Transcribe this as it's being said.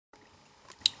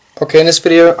Okay, in this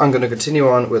video I'm going to continue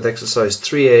on with exercise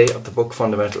 3A of the book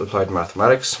Fundamental Applied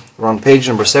Mathematics. We're on page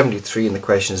number 73 and the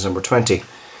question is number 20.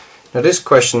 Now this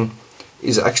question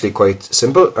is actually quite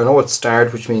simple. I know it's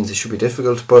starred, which means it should be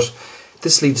difficult, but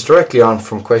this leads directly on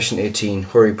from question 18,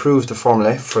 where we proved the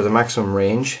formula for the maximum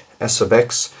range s sub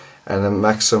x and the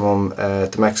maximum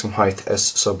height s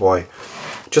sub y.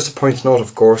 Just a point to note,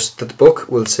 of course, that the book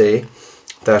will say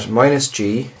that minus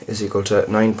g is equal to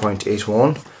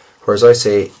 9.81, whereas I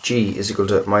say g is equal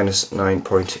to minus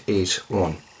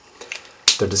 9.81.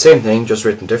 They're the same thing, just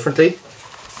written differently,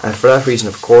 and for that reason,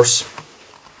 of course,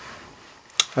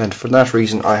 I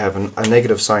have a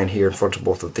negative sign here in front of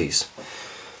both of these.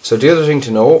 So the other thing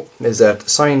to know is that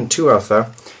sine 2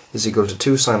 alpha is equal to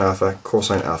 2 sine alpha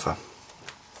cosine alpha.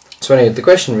 So anyway, the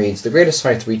question reads, the greatest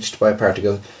height reached by a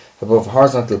particle above a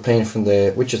horizontal plane from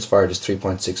which it's fired is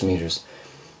 3.6 meters.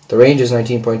 The range is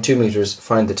 19.2 meters.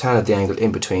 Find the tan of the angle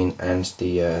in between and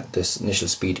this initial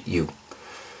speed u.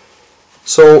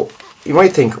 So you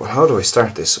might think, well, how do I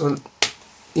start this? Well,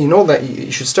 you know that you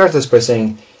should start this by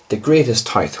saying the greatest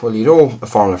height. Well, you know a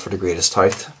formula for the greatest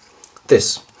height,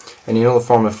 this, and you know the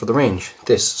formula for the range,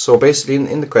 this. So basically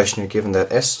in the question you're given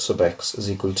that s sub x is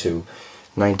equal to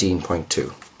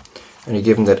 19.2, and you're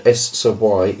given that s sub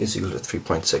y is equal to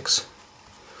 3.6.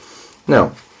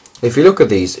 Now, if you look at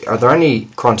these, are there any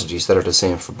quantities that are the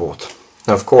same for both?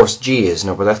 Now, of course, g is,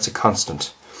 but that's a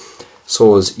constant.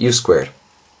 So is u squared.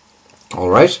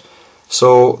 Alright,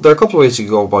 so there are a couple of ways you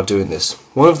go about doing this.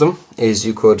 One of them is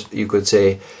you could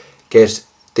say, get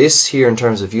this here in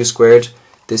terms of u squared,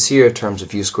 this here in terms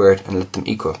of u squared, and let them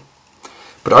equal.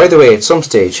 But either way, at some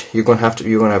stage, you're going to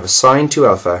have a sine 2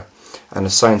 alpha and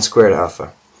a sine squared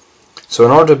alpha. So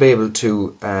in order to be able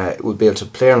to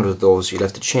play around with those, you'll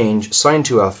have to change sine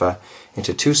 2 alpha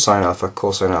into 2 sine alpha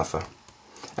cosine alpha,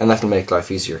 and that will make life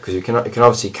easier, because you can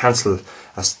obviously cancel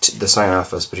the sine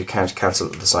alphas, but you can't cancel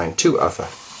the sine 2 alpha.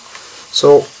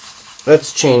 So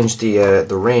let's change the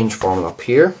range formula up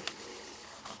here.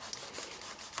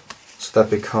 So that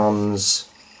becomes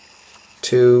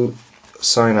 2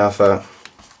 sine alpha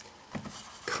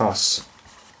cos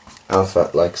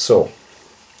alpha, like so.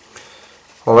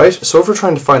 Alright, so if we're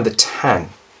trying to find the tan,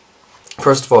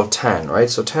 first of all tan, right?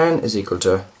 So tan is equal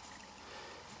to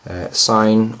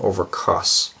sine over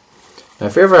cos. Now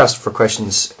if you're ever asked for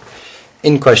questions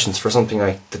for something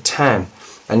like the tan,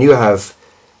 and you have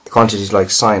quantities like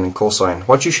sine and cosine,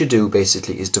 what you should do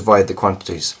basically is divide the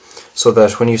quantities, so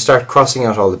that when you start crossing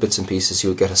out all the bits and pieces,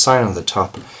 you'll get a sine on the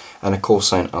top and a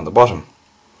cosine on the bottom.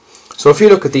 So if you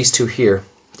look at these two here,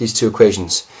 these two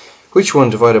equations, which one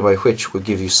divided by which would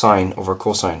give you sine over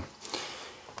cosine?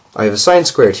 I have a sine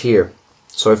squared here,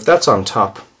 so if that's on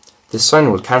top, this sine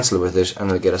will cancel with it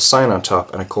and I'll get a sine on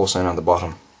top and a cosine on the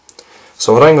bottom.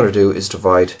 So what I'm going to do is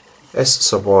divide s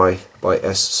sub y by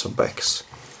s sub x.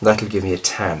 That'll give me a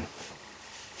tan.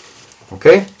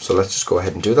 Okay, so let's just go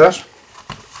ahead and do that.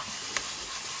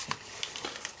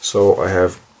 So I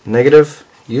have negative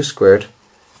u squared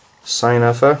sine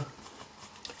alpha,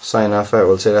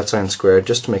 we'll say that's sine squared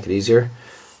just to make it easier,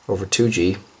 over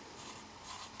 2g,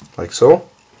 like so.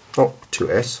 Oh,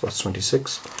 2s, what's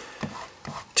 26?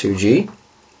 2g.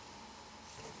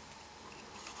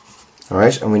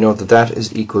 Alright, and we know that that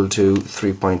is equal to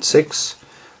 3.6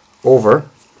 over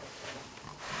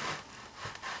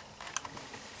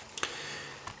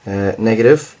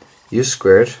negative u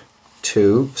squared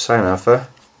 2 sine alpha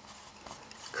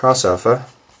cos alpha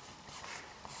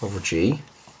over g,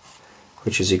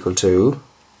 which is equal to,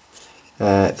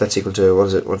 that's equal to, what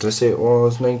is it, what did I say it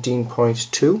was,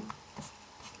 19.2?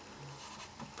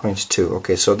 0.2.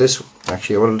 Okay, so this,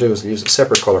 actually what I'll do is use a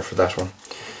separate colour for that one.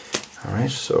 Alright,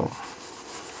 so,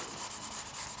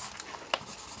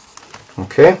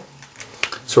 okay,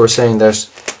 so we're saying that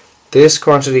this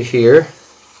quantity here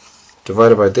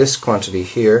divided by this quantity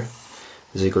here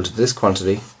is equal to this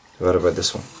quantity divided by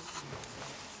this one.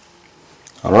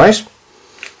 Alright,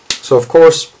 so of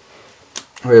course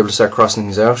we're able to start crossing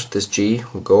things out. This g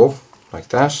will go like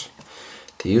that,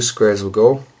 the u squares will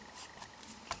go,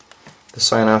 the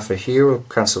sine alpha here will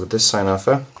cancel with this sine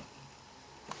alpha,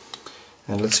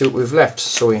 and let's see what we've left.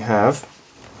 So we have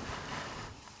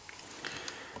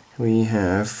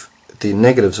the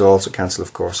negatives will also cancel,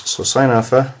 of course, so sine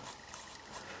alpha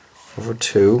over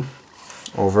 2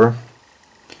 over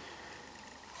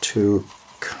 2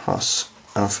 cos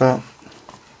alpha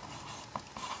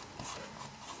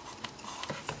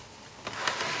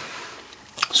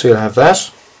So you'll have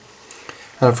that,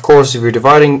 and of course if you're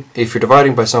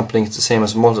dividing by something, it's the same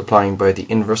as multiplying by the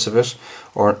inverse of it,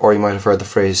 or you might have heard the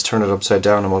phrase turn it upside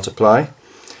down and multiply.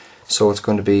 So it's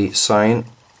going to be sine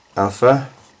alpha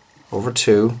over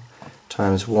 2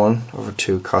 times 1 over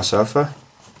 2 cos alpha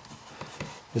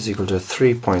is equal to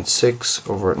 3.6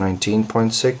 over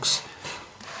 19.6.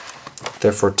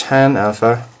 Therefore tan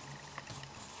alpha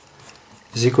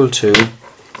is equal to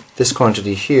this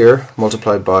quantity here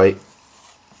multiplied by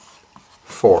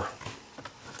 4.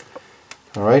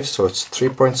 Alright, so it's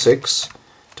 3.6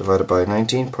 divided by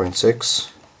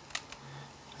 19.6,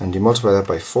 and you multiply that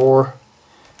by 4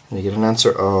 and you get an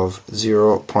answer of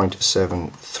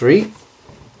 0.73.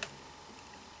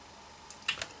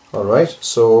 Alright,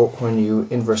 so when you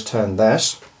inverse tan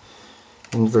that,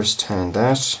 and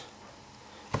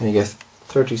you get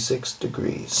 36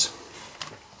 degrees.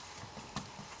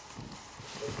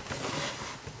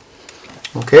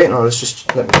 Okay, now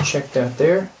let me check that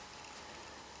there.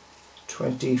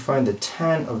 20, find the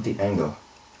tan of the angle.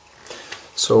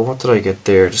 So what did I get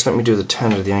there? Just let me do the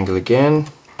tan of the angle again.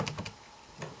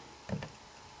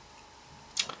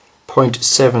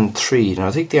 0.73. Now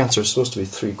I think the answer is supposed to be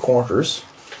 3/4,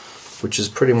 which is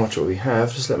pretty much what we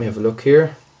have. Just let me have a look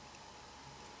here.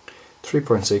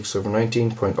 3.6 over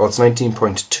 19. Oh, it's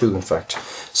 19.2 in fact.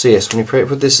 So yes, when you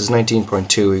put this as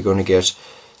 19.2, you're going to get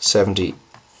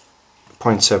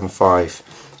 70.75.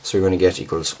 So you're going to get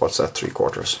equals, what's that,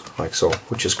 3/4, like so,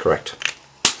 which is correct.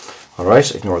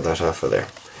 Alright, ignore that alpha there.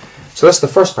 So that's the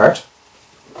first part.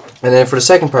 And then for the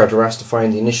second part, we're asked to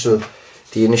find the initial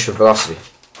velocity.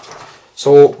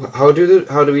 So how do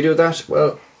we do that?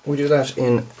 Well, we do that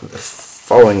in the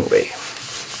following way.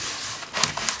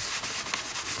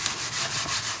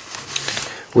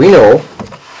 We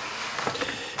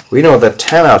know that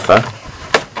tan alpha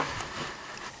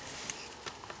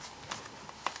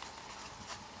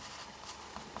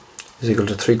is equal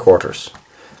to 3/4.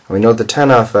 And we know that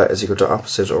tan alpha is equal to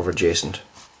opposite over adjacent.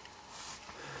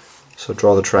 So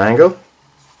draw the triangle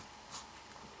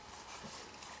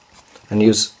and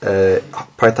use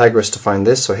Pythagoras to find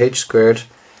this. So h squared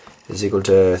is equal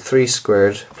to 3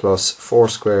 squared plus 4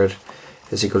 squared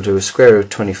is equal to square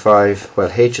root 25. Well,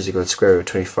 h is equal to square root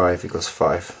 25 equals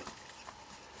 5.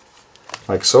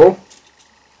 Like so.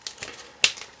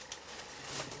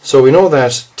 So we know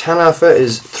that tan alpha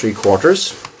is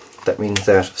 3/4. That means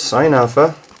that sine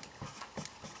alpha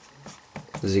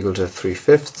is equal to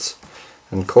 3/5,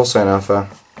 and cosine alpha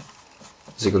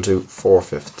is equal to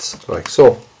 4/5, like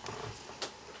so.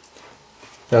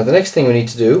 Now the next thing we need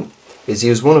to do is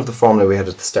use one of the formulae we had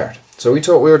at the start. So we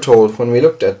were told when we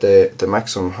looked at the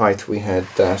maximum height, we had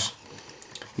that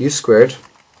u squared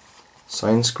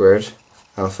sine squared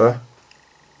alpha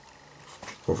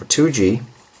over 2g.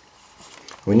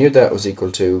 We knew that was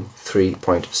equal to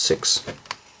 3.6.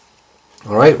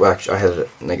 Alright, well actually I had a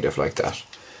negative like that.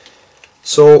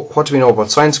 So what do we know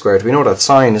about sine squared? We know that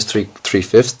sine is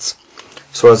 3/5.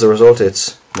 So as a result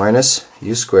it's minus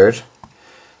u squared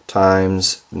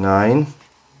times 9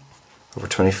 over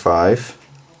 25.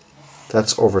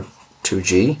 That's over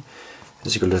 2g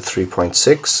is equal to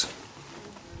 3.6.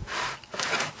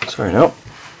 Sorry, no.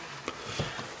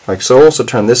 Like so. So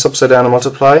turn this upside down and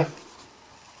multiply.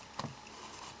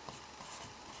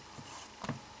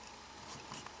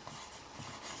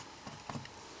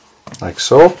 Like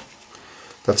so.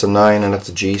 That's a 9 and that's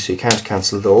a g, so you can't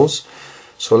cancel those.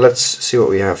 So let's see what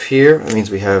we have here. It means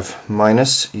we have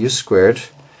minus u squared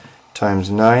times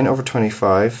 9 over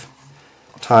 25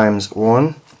 times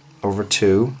 1 over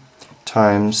 2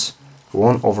 times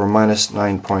 1 over minus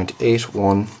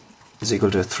 9.81 is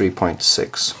equal to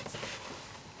 3.6.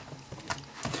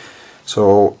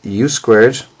 So u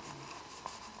squared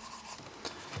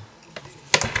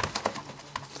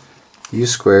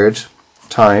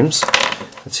times,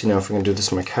 let's see now if we can do this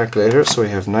in my calculator. So we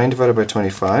have 9 divided by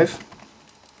 25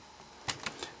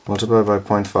 multiplied by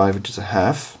 0.5, which is a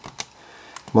half,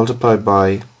 multiplied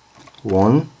by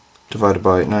 1 divided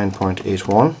by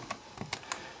 9.81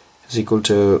 is equal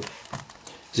to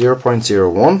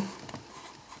 0.01.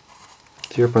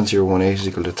 0.018 is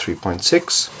equal to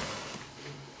 3.6.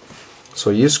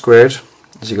 So u squared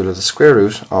is equal to the square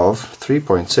root of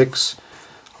 3.6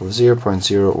 of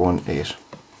 0.018.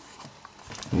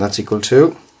 And that's equal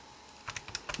to,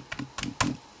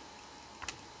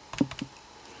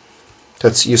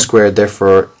 that's u squared,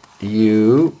 therefore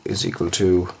u is equal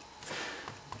to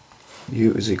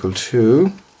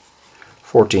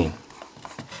 14.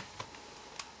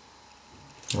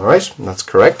 Alright, and that's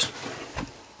correct.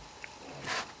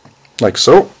 Like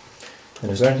so.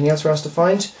 And is there anything else for us to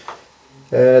find?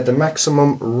 The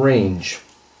maximum range.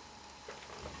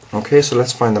 Okay, so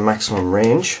let's find the maximum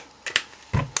range.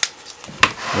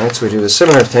 Alright, so we do a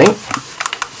similar thing.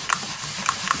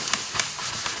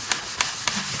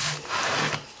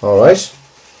 Alright,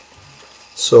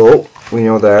 so we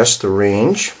know that the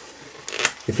range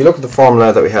If you look at the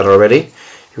formula that we had already,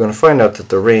 you're going to find out that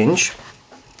the range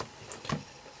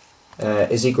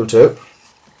is equal to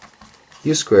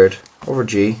u squared over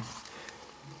g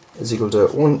is equal to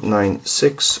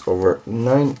 196 over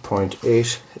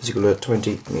 9.8 is equal to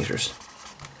 20 meters,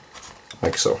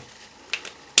 like so.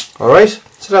 Alright,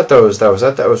 so that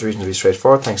was reasonably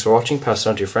straightforward. Thanks for watching. Pass it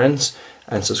on to your friends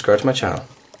and subscribe to my channel.